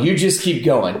 So you just keep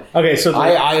going. Okay, so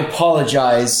I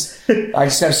apologize. I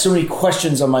just have so many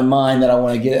questions on my mind that I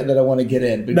want to get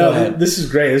in. But go ahead. This is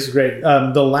great.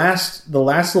 The last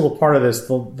little part of this,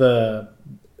 the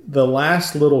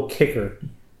last little kicker.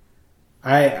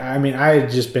 I mean, I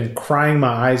had just been crying my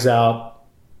eyes out.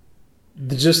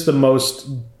 Just the most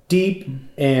deep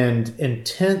and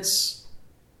intense,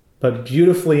 but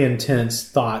beautifully intense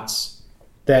thoughts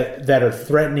that are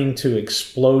threatening to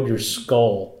explode your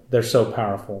skull. They're so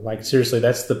powerful. Like, seriously,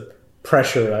 that's the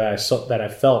pressure that I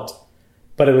felt.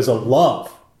 But it was a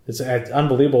love. It's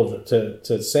unbelievable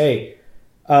to say.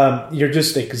 You're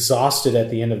just exhausted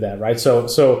at the end of that, right?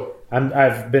 So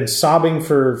I've been sobbing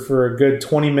for a good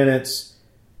 20 minutes.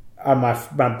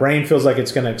 My brain feels like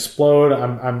it's going to explode.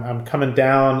 I'm coming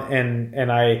down,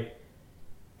 and I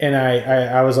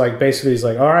was like, basically, he's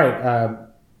like, all right,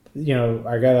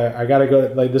 I gotta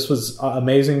go. Like, this was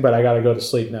amazing, but I gotta go to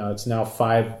sleep now. It's now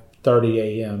 5:30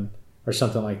 a.m. or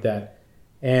something like that.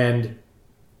 And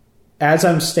as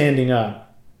I'm standing up,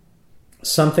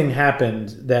 something happened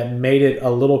that made it a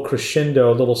little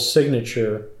crescendo, a little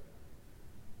signature,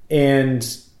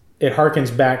 and it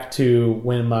harkens back to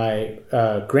when my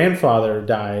grandfather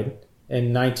died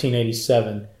in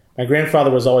 1987. My grandfather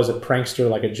was always a prankster,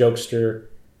 like a jokester,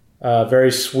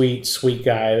 very sweet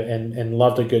guy, and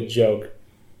loved a good joke.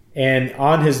 And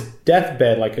on his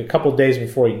deathbed, like a couple days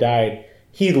before he died,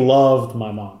 he loved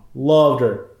my mom, loved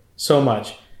her so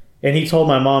much. And he told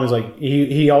my mom, he's like,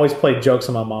 he always played jokes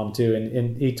on my mom too.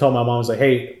 And he told my mom, he's like,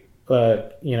 hey,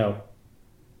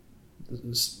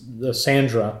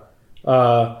 Sandra,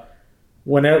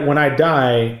 when I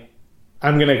die,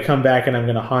 I'm gonna come back and I'm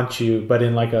gonna haunt you, but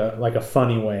in like a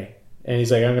funny way. And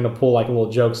he's like, I'm gonna pull like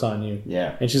little jokes on you.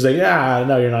 Yeah. And she's like, yeah,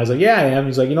 no, you're not. He's like, yeah, I am.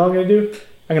 He's like, you know what I'm gonna do?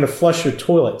 I'm gonna flush your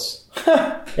toilets.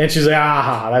 And she's like,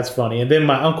 that's funny. And then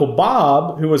my Uncle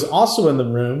Bob, who was also in the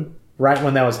room right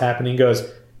when that was happening,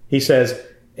 he says,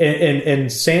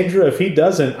 and Sandra, if he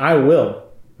doesn't, I will,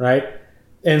 right?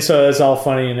 And so it's all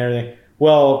funny and everything.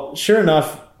 Well, sure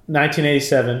enough,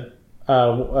 1987,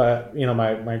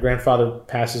 my grandfather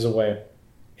passes away.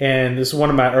 And this is one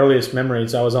of my earliest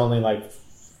memories. I was only like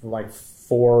 4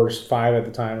 or 5 at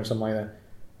the time or something like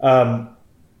that.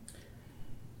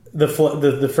 The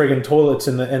friggin' toilets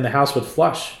in the house would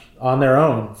flush on their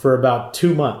own for about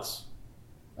 2 months,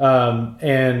 and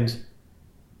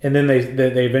then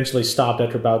they eventually stopped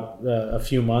after about a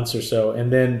few months or so.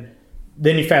 And then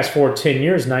you fast forward 10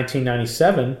 years,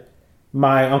 1997,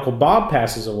 my Uncle Bob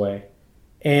passes away,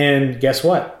 and guess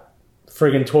what?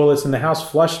 Friggin' toilets in the house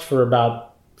flushed for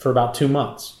about 2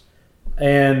 months,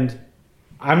 and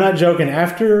I'm not joking.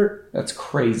 That's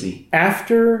crazy.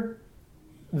 After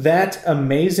that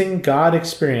amazing God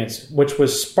experience, which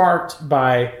was sparked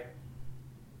by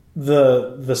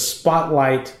the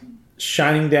spotlight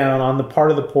shining down on the part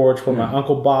of the porch where my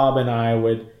Uncle Bob and I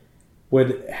would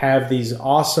have these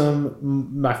awesome,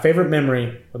 my favorite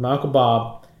memory with my Uncle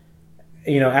Bob.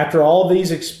 After all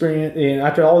these experience,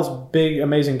 after all this big,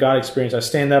 amazing God experience, I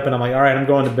stand up and I'm like, all right, I'm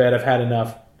going to bed. I've had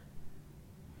enough.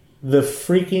 The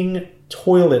freaking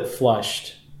toilet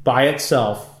flushed by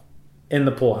itself in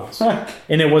the pool house.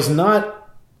 And it was not,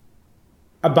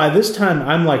 by this time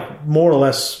I'm like more or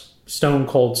less stone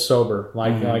cold sober.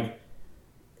 And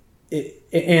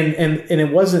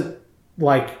it wasn't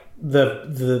like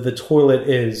the toilet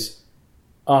is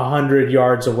 100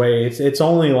 yards away. It's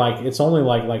only like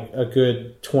a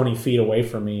good 20 feet away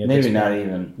from me. Maybe not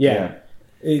even. Yeah.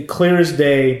 It, clear as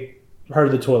day,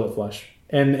 heard the toilet flush.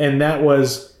 And that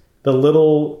was the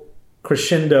little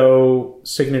crescendo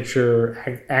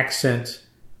signature accent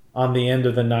on the end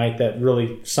of the night that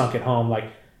really sunk it home. Like,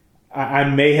 I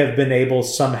may have been able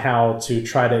somehow to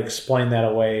try to explain that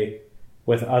away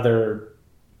with other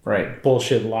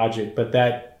bullshit logic, but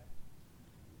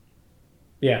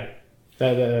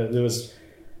it was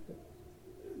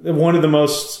one of the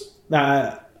most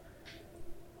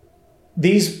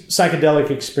these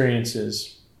psychedelic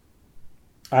experiences.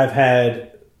 I've had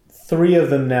 3 of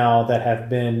them now that have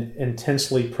been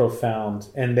intensely profound,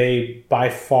 and they by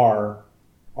far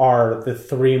are the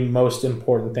 3 most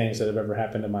important things that have ever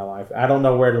happened in my life. I don't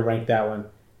know where to rank that one.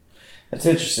 That's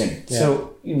interesting. Yeah.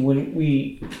 So when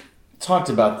we talked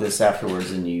about this afterwards,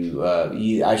 and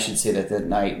I should say that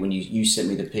night when you sent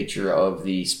me the picture of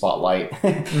the spotlight,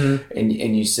 and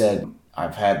you said,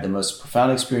 I've had the most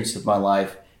profound experience of my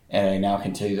life, and I now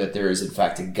can tell you that there is in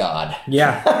fact a God.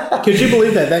 Yeah. Could you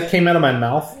believe that came out of my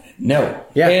mouth? No.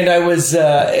 Yeah. And I was,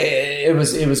 it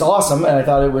was awesome. And I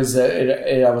thought it was,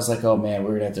 I was like, oh man,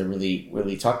 we're going to have to really,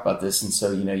 really talk about this. And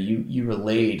so, you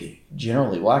relayed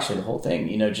generally, well, actually the whole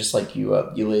thing, just like you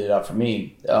laid it out for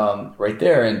me, right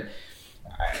there. And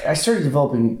I started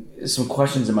developing some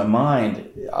questions in my mind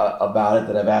about it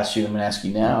that I've asked you. I'm going to ask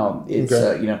you now. It's,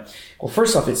 well,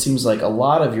 first off, it seems like a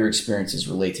lot of your experiences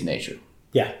relate to nature.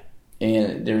 Yeah.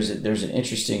 And there's an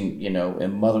interesting,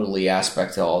 and motherly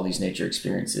aspect to all these nature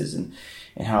experiences, and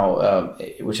how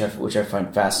which I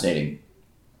find fascinating.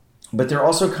 But they're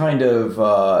also kind of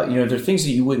they're things that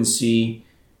you wouldn't see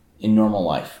in normal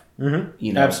life.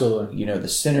 Mm-hmm. Absolutely. The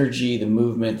synergy, the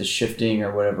movement, the shifting,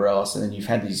 or whatever else, and then you've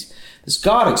had this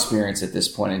God experience at this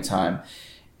point in time,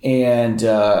 and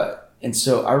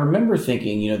so I remember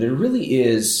thinking, there really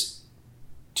is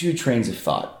 2 trains of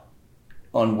thought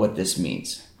on what this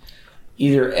means.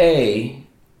 Either A,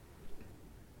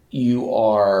 you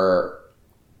are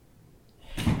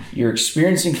you're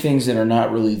experiencing things that are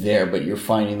not really there, but you're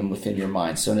finding them within your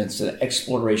mind. So it's an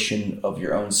exploration of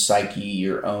your own psyche,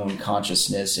 your own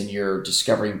consciousness, and you're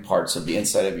discovering parts of the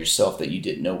inside of yourself that you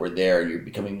didn't know were there, and you're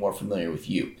becoming more familiar with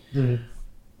you. Mm-hmm.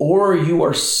 Or you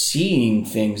are seeing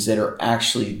things that are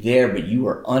actually there, but you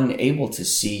are unable to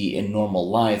see in normal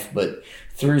life, but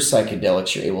through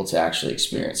psychedelics, you're able to actually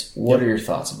experience. What are your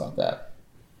thoughts about that?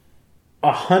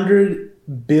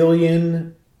 100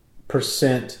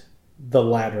 billion% the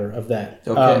latter of that.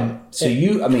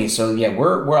 Okay.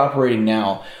 We're operating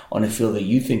now on a field that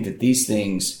you think that these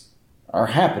things are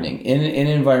happening in an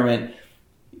environment.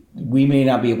 We may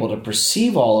not be able to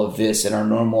perceive all of this in our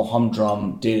normal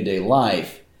humdrum day-to-day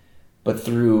life, but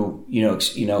through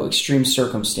extreme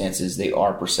circumstances, they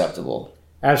are perceptible.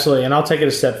 Absolutely, and I'll take it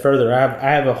a step further.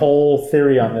 I have a whole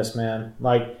theory on this, man.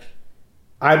 Like,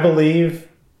 I believe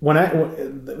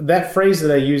that phrase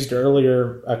that I used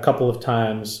earlier a couple of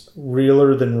times,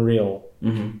 realer than real,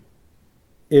 mm-hmm.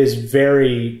 is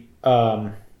very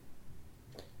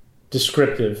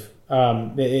descriptive.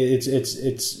 It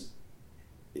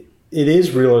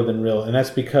is realer than real, and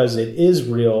that's because it is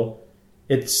real.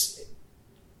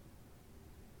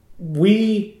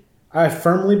 I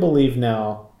firmly believe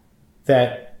now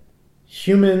that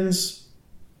humans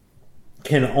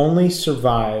can only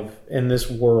survive in this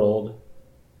world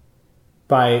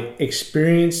by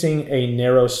experiencing a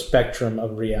narrow spectrum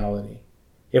of reality.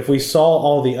 If we saw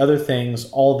all the other things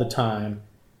all the time,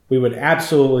 we would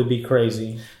absolutely be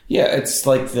crazy. Yeah, it's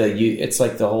like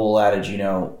the whole adage,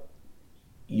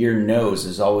 your nose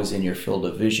is always in your field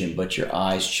of vision, but your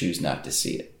eyes choose not to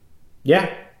see it.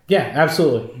 Yeah,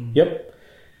 absolutely. Mm-hmm. Yep.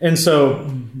 And so,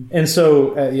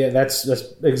 that's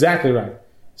exactly right.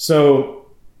 So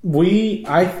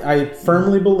I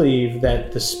firmly believe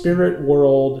that the spirit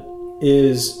world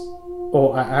is,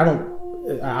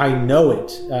 I know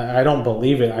it. I don't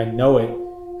believe it. I know it,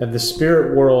 that the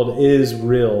spirit world is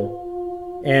real.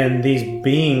 And these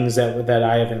beings that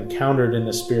I have encountered in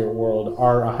the spirit world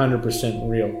are 100%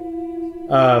 real.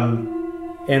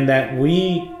 And that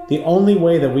the only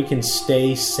way that we can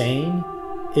stay sane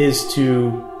is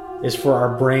for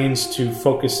our brains to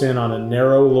focus in on a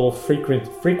narrow little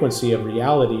frequency of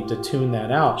reality to tune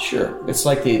that out. Sure. It's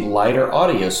like the lighter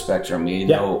audio spectrum.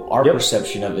 Our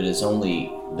perception of it is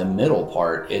only the middle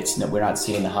part. We're not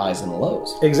seeing the highs and the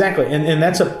lows. Exactly. And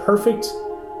that's a perfect,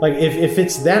 like, if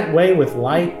it's that way with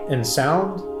light and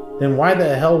sound, then why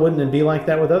the hell wouldn't it be like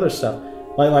that with other stuff?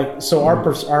 So our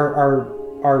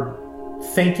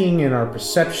thinking and our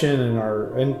perception and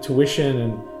our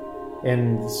intuition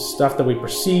and stuff that we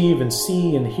perceive and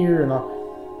see and hear and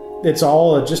all, it's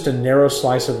all just a narrow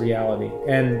slice of reality.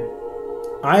 And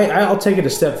I'll take it a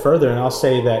step further, and I'll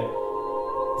say that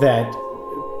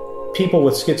people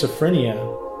with schizophrenia,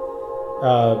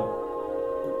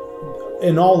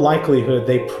 in all likelihood,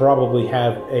 they probably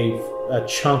have a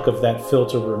chunk of that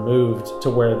filter removed to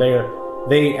where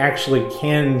they actually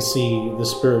can see the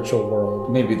spiritual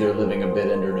world. Maybe they're living a bit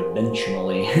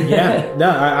interdimensionally. Yeah, no,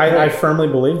 I firmly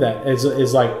believe that.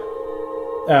 Is like,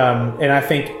 and I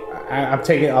think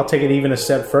I'll take it even a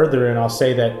step further, and I'll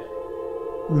say that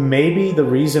maybe the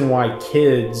reason why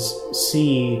kids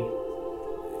see,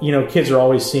 kids are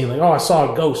always seeing like, oh, I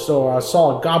saw a ghost, or I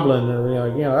saw a goblin, or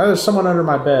there's someone under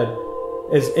my bed.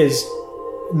 Is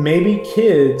maybe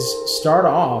kids start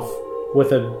off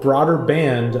with a broader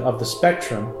band of the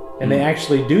spectrum, and they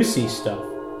actually do see stuff.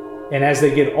 And as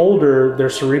they get older, their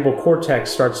cerebral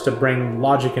cortex starts to bring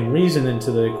logic and reason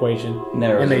into the equation,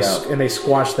 and they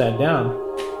squash that down.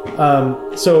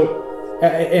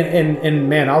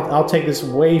 Man, I'll take this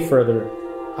way further.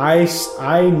 I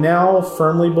now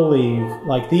firmly believe,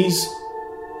 like, these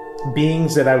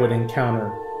beings that I would encounter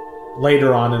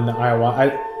later on in the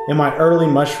ayahuasca. In my early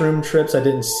mushroom trips, I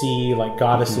didn't see like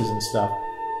goddesses and stuff.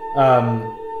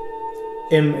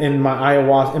 In my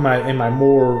ayahuasca, in my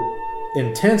more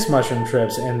intense mushroom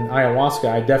trips and ayahuasca,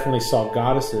 I definitely saw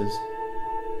goddesses,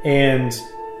 and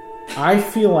I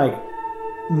feel like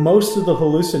most of the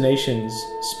hallucinations,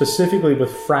 specifically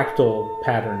with fractal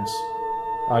patterns,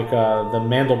 like the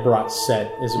Mandelbrot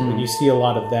set, is you see a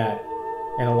lot of that,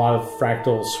 and a lot of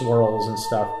fractal swirls and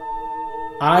stuff.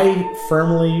 I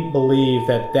firmly believe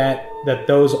that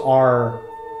those are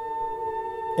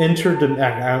I'm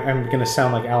going to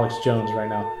sound like Alex Jones right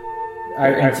now.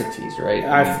 Entities, right?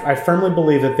 I firmly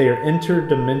believe that they are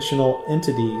interdimensional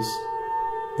entities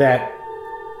that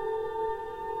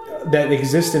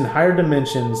exist in higher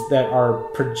dimensions that are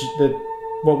that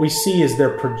what we see is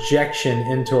their projection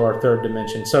into our third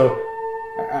dimension. So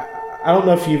I don't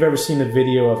know if you've ever seen a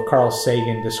video of Carl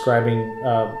Sagan describing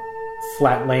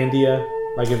Flatlandia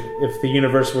Like if the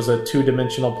universe was a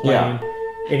 2-dimensional plane, Yeah.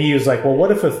 and he was like, well,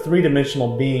 what if a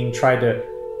 3-dimensional being tried to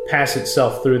pass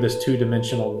itself through this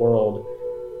 2-dimensional world?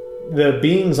 The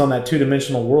beings on that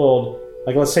 2-dimensional world,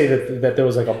 like let's say that there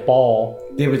was like a ball.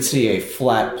 They would see a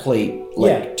flat plate,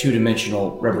 like Yeah.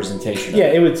 2-dimensional representation. Yeah,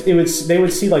 they would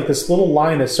see like this little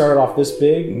line that started off this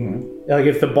big. Mm-hmm. Like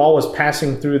if the ball was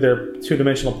passing through their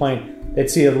 2-dimensional plane, they'd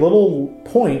see a little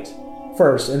point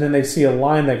first, and then they'd see a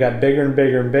line that got bigger and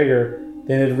bigger and bigger.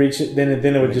 Then it'd reach it. Then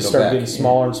it would just go start back, getting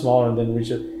smaller and smaller, and then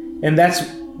reach it. And that's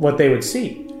what they would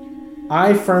see.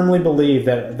 I firmly believe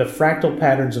that the fractal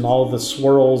patterns and all of the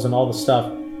swirls and all the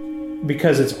stuff,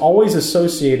 because it's always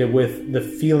associated with the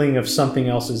feeling of something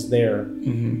else is there.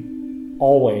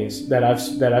 Always that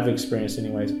I've experienced,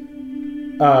 anyways.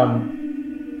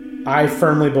 I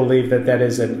firmly believe that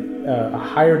is a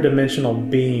higher dimensional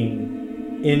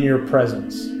being in your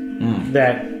presence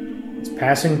that it's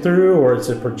passing through, or it's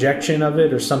a projection of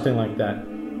it, or something like that.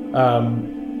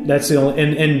 That's the only.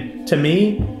 And to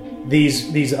me,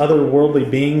 these otherworldly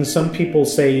beings. Some people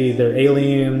say they're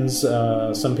aliens.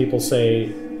 Some people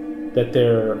say that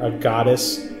they're a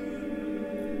goddess.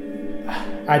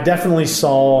 I definitely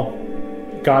saw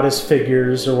goddess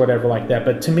figures or whatever like that,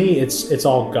 but to me, it's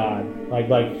all God. Like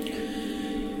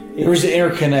There was an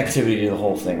interconnectivity to the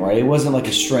whole thing, right? It wasn't like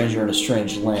a stranger in a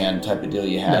strange land type of deal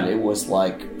you had. No. It was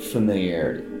like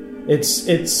familiarity.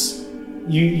 it's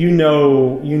you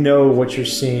know what you're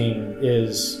seeing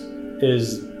is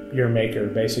your maker,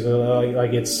 basically.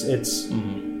 Like it's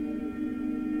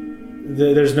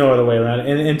there's no other way around it.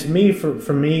 And to me,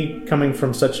 for me, coming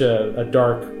from such a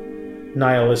dark,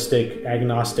 nihilistic,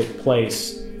 agnostic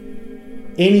place,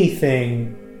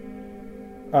 anything,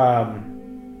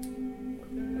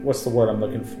 what's the word I'm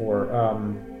looking for?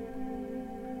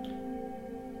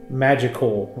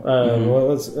 Magical.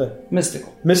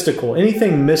 Mystical.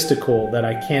 Anything mystical that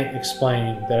I can't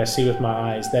explain, that I see with my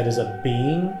eyes, that is a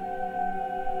being,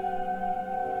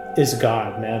 is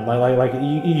God, man. Like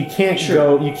you can't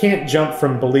you can't jump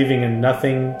from believing in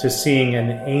nothing to seeing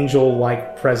an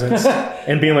angel-like presence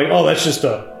and being like, oh, that's just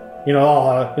to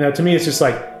me, it's just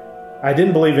like, I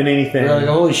didn't believe in anything. You're like,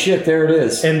 holy shit, there it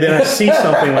is. And then I see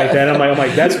something like that, I'm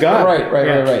like, that's God.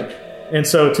 Right. And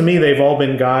so to me, they've all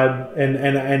been God,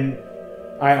 and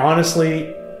I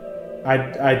honestly,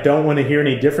 I don't want to hear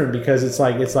any different, because it's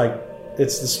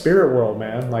the spirit world,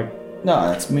 man. Like, No,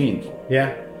 that's meaningful.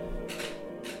 yeah.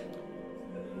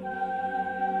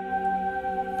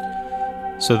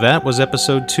 So that was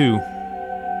episode 2.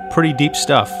 Pretty deep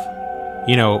stuff.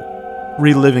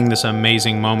 Reliving this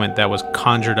amazing moment that was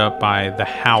conjured up by the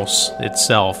house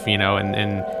itself,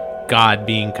 and God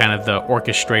being kind of the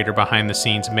orchestrator behind the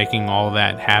scenes, making all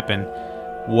that happen.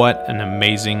 What an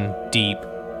amazing, deep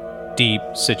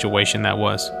situation that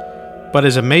was. But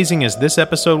as amazing as this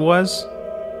episode was,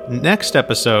 next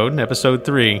episode, episode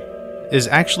 3, is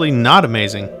actually not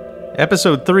amazing.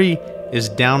 Episode 3 is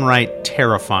downright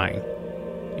terrifying.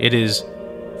 It is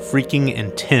freaking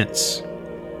intense.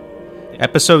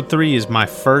 Episode 3 is my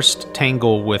first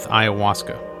tangle with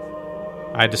ayahuasca.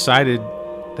 I decided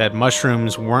that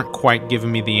mushrooms weren't quite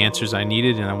giving me the answers I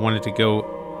needed, and I wanted to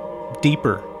go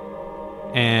deeper.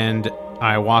 And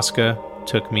ayahuasca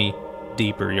took me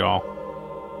deeper, y'all.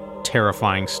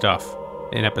 Terrifying stuff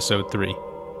in episode 3.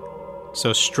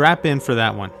 So strap in for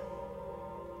that one.